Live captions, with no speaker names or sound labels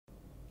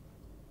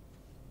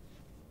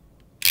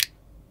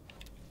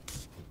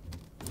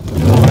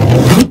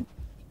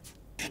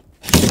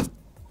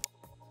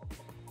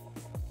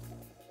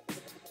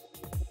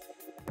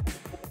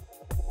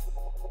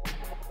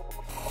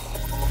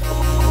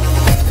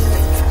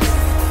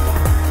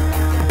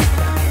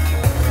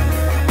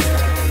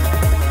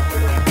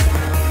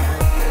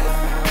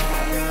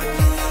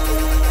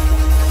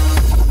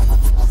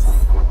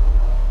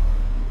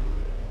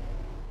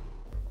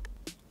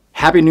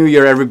Happy New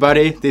Year,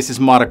 everybody! This is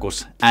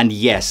Markus, and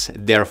yes,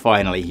 they're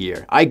finally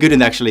here. I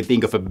couldn't actually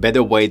think of a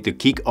better way to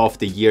kick off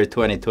the year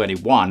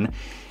 2021,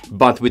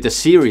 but with a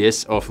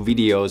series of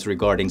videos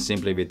regarding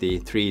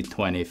SimpliVity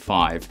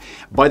 325.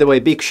 By the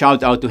way, big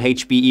shout out to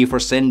HPE for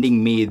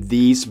sending me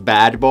these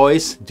bad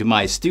boys to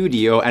my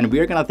studio, and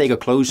we're gonna take a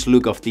close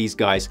look of these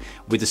guys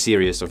with a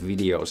series of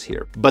videos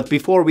here. But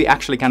before we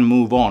actually can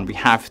move on, we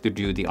have to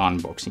do the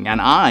unboxing,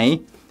 and I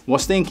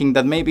was thinking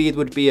that maybe it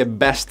would be a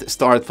best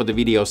start for the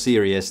video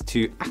series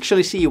to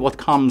actually see what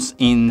comes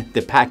in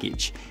the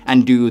package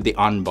and do the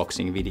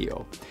unboxing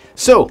video.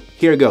 So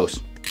here goes.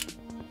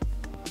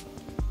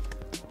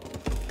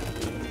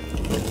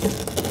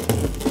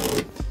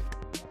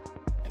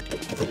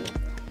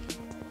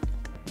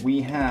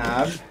 We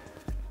have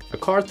a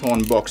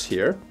carton box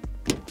here,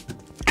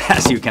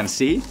 as you can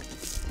see,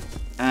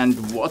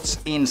 and what's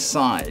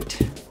inside.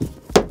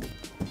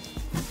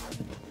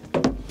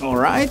 All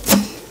right.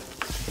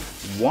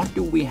 What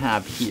do we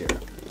have here?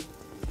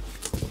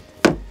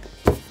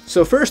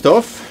 So first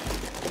off,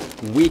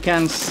 we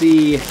can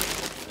see,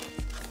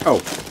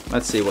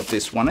 let's see what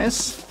this one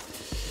is.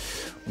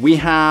 We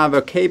have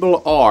a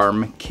cable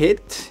arm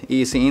kit,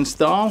 easy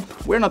install.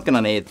 We're not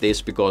gonna need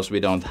this because we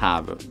don't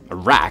have a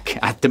rack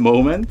at the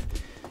moment.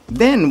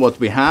 Then what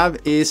we have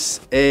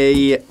is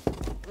a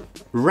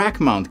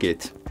rack mount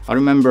kit. I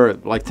remember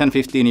like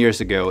 10-15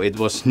 years ago, it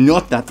was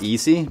not that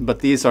easy, but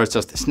these are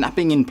just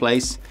snapping in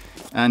place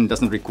and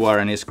doesn't require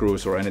any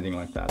screws or anything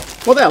like that.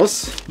 What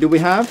else do we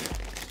have?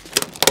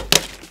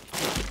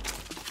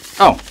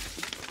 Oh,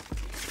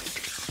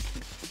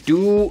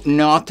 do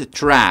not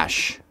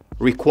trash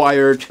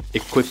required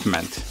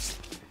equipment.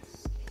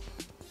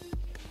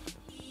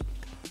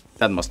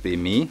 That must be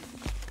me.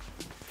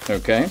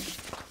 Okay,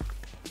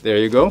 there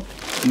you go.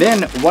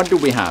 Then what do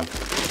we have?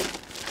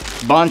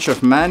 Bunch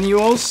of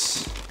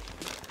manuals,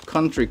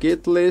 country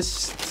kit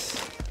list.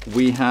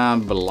 We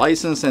have a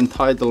license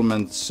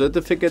entitlement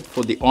certificate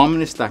for the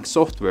OmniStack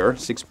software,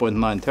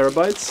 6.9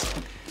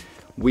 terabytes.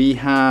 We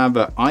have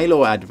an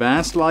ILO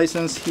advanced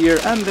license here,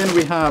 and then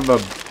we have a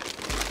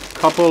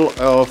couple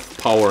of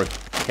power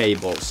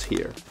cables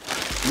here.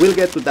 We'll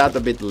get to that a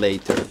bit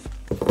later.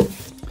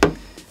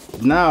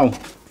 Now,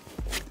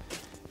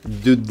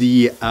 to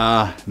the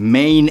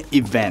main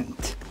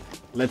event.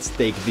 Let's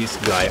take this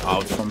guy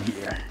out from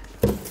here.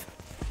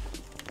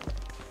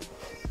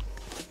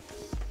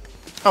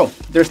 Oh,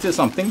 there's still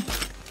something.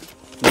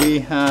 We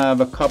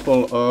have a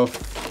couple of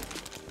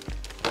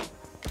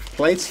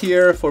plates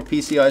here for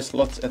PCI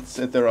slots,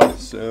 etc.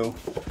 So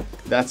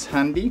that's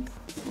handy.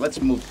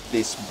 Let's move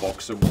this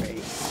box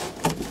away.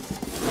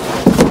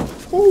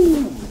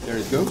 Ooh, there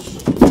it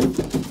goes.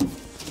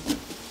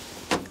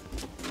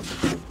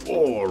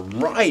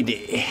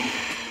 Alrighty.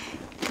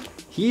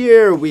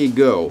 Here we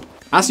go.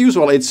 As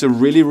usual, it's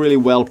really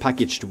well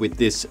packaged with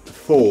this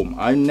foam.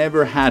 I've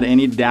never had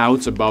any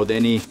doubts about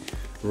any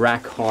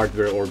rack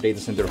hardware or data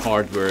center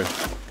hardware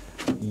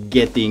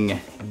getting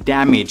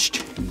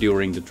damaged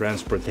during the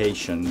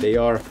transportation. They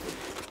are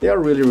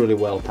really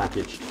well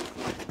packaged,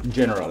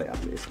 generally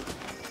at least.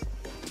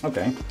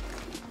 Okay,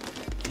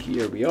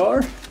 here we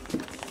are.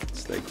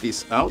 Let's take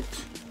this out.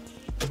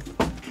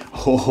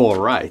 All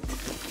right,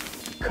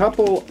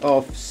 couple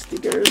of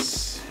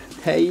stickers,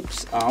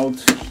 tapes out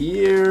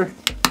here.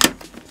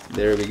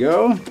 There we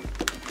go.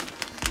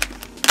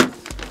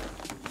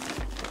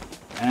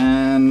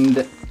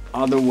 And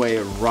other way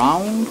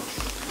around,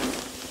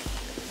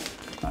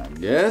 I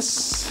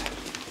guess.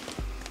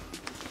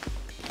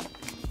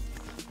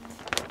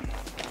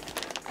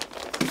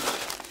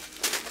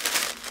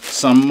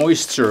 Some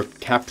moisture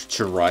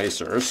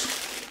capturizers.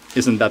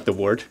 Isn't that the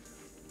word?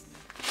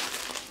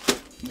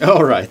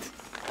 All right.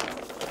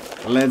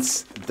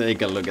 Let's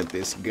take a look at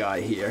this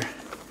guy here.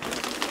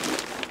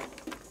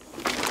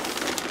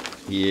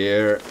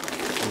 Here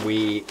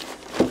we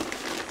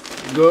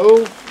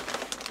go.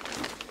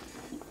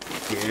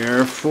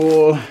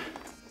 Careful.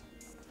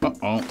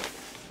 Uh-oh.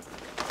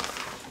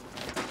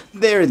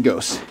 There it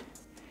goes.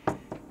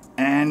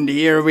 And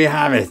here we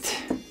have it.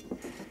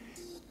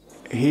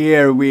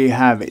 Here we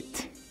have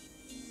it.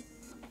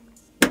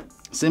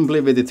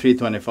 SimpliVity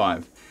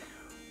 325.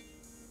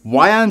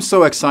 Why I'm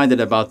so excited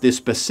about this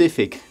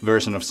specific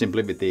version of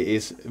SimpliVity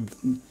is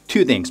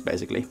two things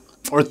basically,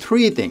 or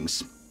three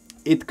things.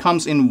 It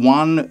comes in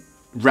one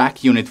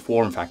rack unit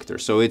form factor,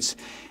 so it's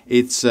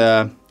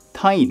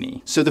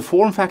tiny. So the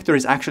form factor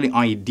is actually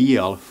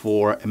ideal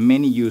for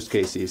many use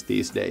cases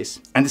these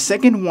days. And the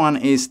second one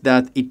is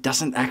that it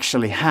doesn't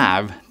actually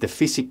have the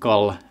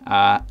physical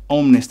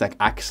OmniStack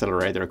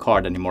accelerator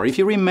card anymore. If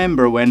you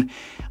remember when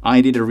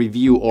I did a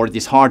review or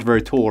this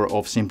hardware tour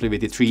of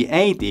SimpliVity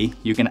 380,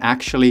 you can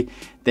actually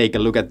take a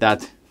look at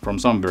that from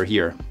somewhere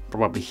here,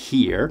 probably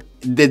here.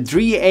 The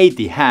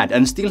 380 had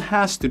and still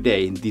has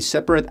today the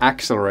separate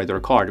accelerator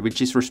card,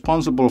 which is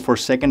responsible for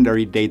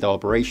secondary data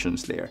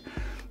operations there.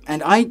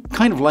 And I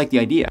kind of like the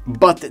idea,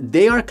 but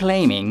they are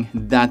claiming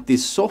that the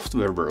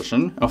software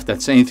version of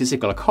that same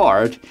physical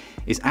card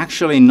is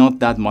actually not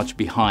that much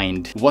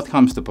behind what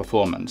comes to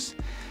performance.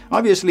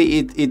 Obviously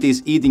it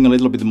is eating a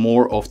little bit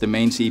more of the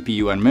main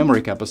CPU and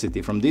memory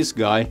capacity from this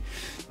guy,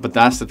 but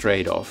that's the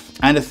trade-off.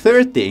 And the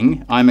third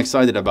thing I'm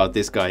excited about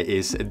this guy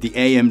is the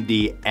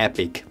AMD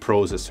EPYC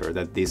processor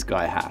that this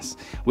guy has.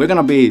 We're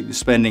gonna be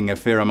spending a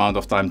fair amount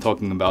of time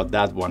talking about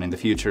that one in the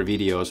future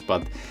videos,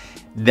 but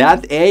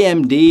that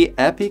AMD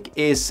EPYC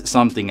is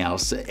something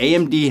else.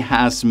 AMD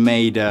has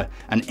made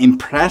an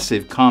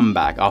impressive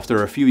comeback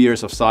after a few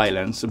years of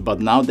silence, but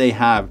now they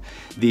have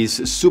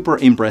these super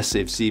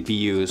impressive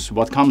CPUs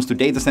what comes to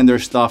data center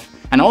stuff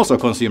and also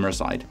consumer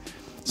side.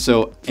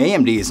 So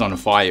AMD is on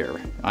fire.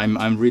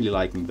 I'm really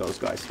liking those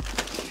guys.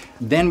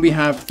 Then we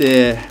have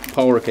the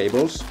power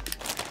cables.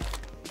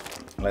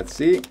 Let's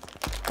see.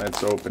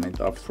 Let's open it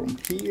up from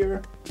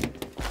here.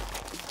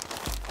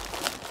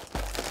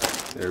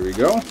 There we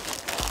go.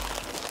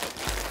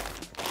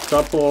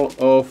 Couple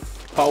of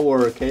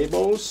power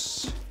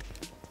cables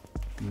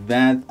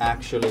that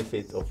actually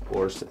fit, of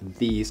course,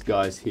 these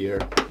guys here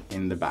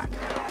in the back.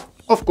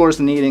 Of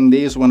course, needing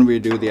these when we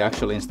do the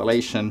actual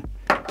installation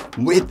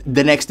with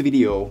the next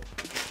video.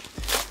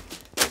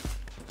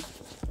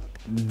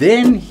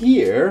 Then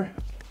here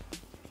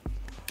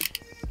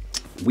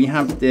we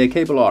have the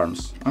cable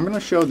arms. I'm gonna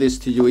show this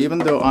to you even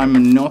though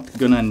I'm not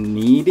gonna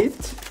need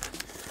it,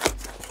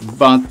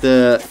 but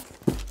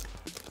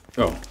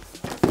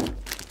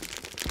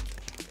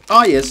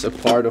oh yes, a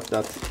part of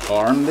that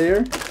arm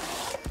there.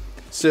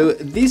 So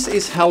this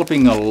is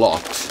helping a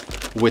lot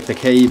with the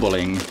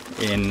cabling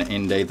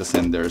in data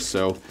centers.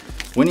 So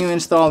when you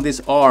install this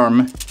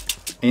arm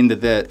into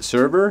the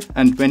server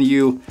and when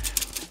you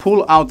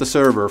pull out the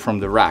server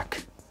from the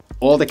rack,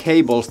 all the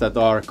cables that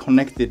are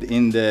connected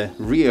in the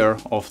rear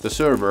of the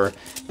server,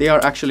 they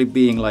are actually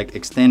being like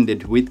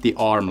extended with the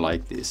arm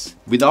like this.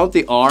 Without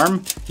the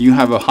arm, you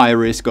have a high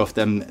risk of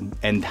them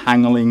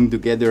entangling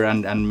together,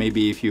 and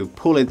maybe if you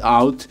pull it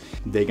out,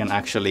 they can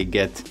actually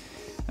get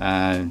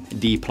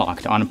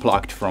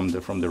unplugged from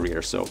the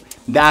rear. So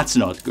that's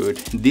not good.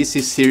 This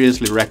is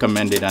seriously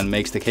recommended and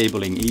makes the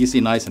cabling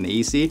easy, nice and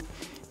easy,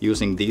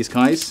 using these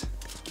guys,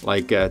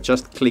 like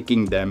just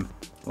clicking them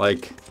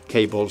like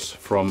cables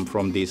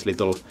from these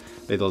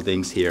little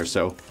things here.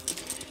 So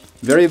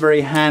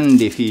very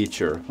handy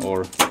feature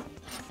or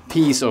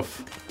piece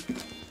of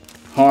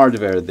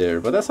hardware there.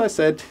 But as I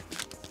said,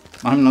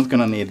 I'm not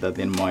gonna need that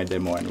in my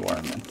demo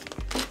environment.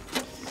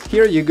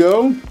 Here you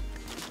go.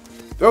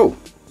 Oh,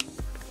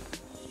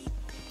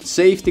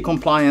 safety,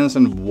 compliance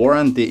and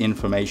warranty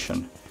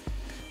information.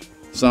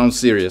 Sounds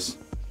serious.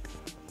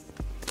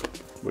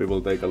 We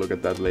will take a look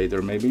at that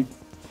later maybe.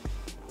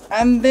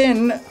 And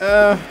then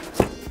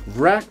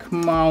rack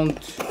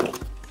mount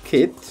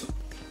kit.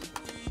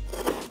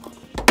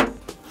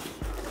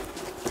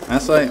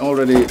 As I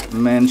already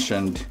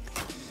mentioned,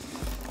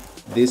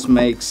 this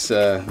makes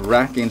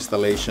rack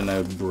installation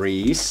a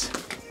breeze.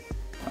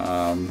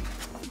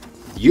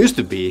 Used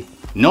to be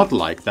not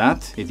like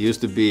that. It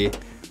used to be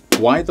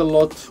quite a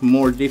lot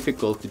more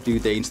difficult to do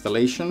the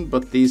installation,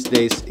 but these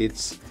days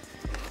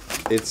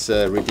it's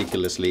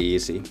ridiculously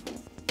easy.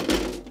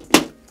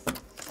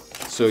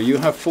 So you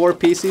have 4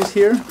 pieces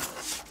here.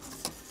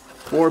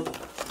 4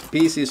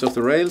 pieces of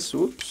the rails.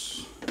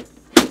 Oops.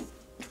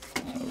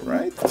 All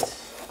right.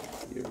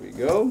 Here we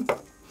go.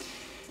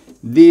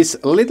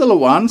 These little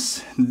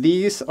ones,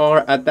 these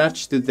are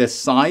attached to the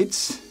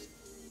sides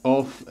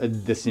of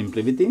the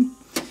SimpliVity.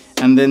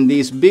 And then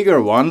these bigger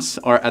ones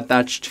are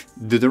attached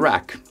to the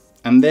rack.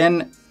 And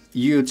then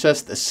you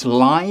just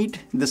slide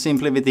the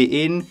SimpliVity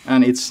in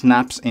and it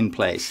snaps in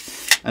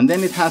place. And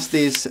then it has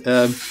this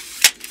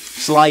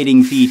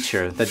sliding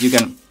feature that you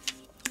can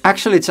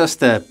actually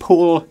just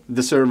pull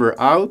the server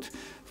out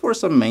for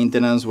some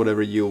maintenance,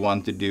 whatever you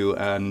want to do,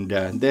 and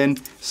then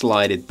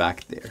slide it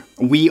back there.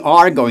 We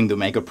are going to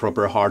make a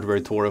proper hardware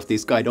tour of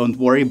this guy, don't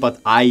worry,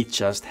 but I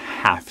just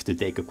have to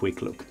take a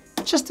quick look.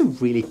 Just a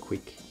really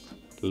quick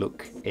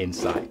look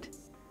inside.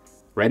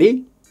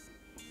 Ready?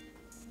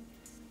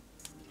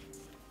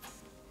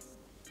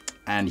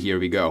 And here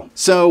we go.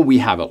 So we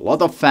have a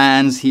lot of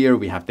fans here.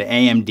 We have the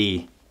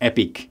AMD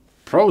EPYC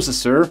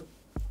processor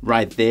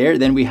right there.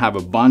 Then we have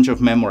a bunch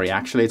of memory.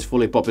 Actually, it's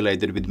fully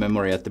populated with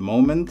memory at the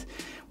moment.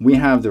 We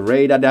have the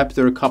RAID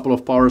adapter, a couple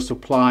of power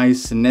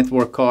supplies,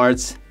 network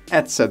cards,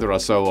 etc.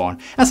 so on.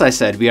 As I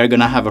said, we are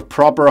gonna have a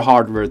proper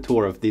hardware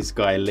tour of this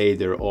guy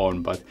later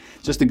on, but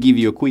just to give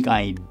you a quick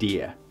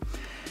idea.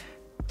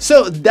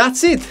 So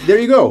that's it, there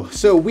you go.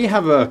 So we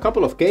have a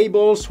couple of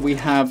cables, we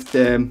have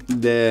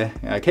the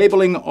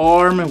cabling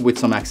arm with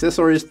some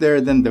accessories there,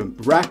 then the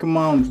rack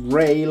mount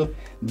rail,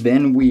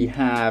 then we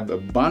have a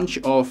bunch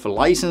of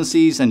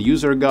licenses and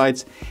user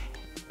guides,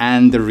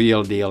 and the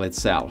real deal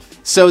itself.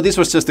 So this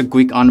was just a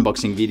quick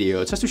unboxing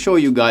video, just to show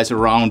you guys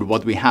around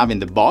what we have in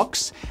the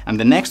box. And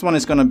the next one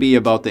is gonna be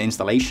about the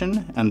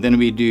installation. And then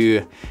we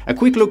do a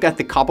quick look at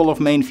the couple of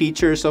main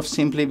features of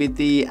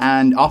SimpliVity.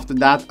 And after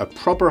that, a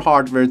proper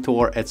hardware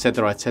tour,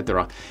 etc,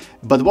 etc.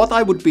 But what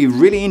I would be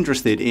really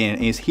interested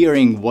in is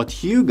hearing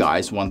what you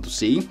guys want to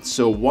see.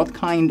 So what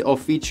kind of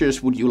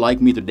features would you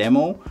like me to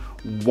demo?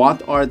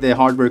 What are the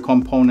hardware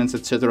components,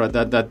 etc.,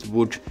 that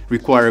would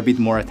require a bit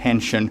more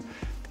attention?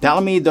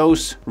 Tell me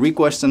those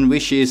requests and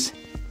wishes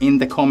in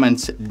the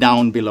comments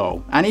down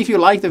below. And if you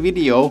like the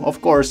video,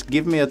 of course,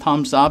 give me a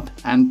thumbs up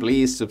and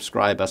please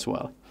subscribe as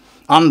well.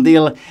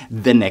 Until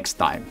the next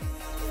time.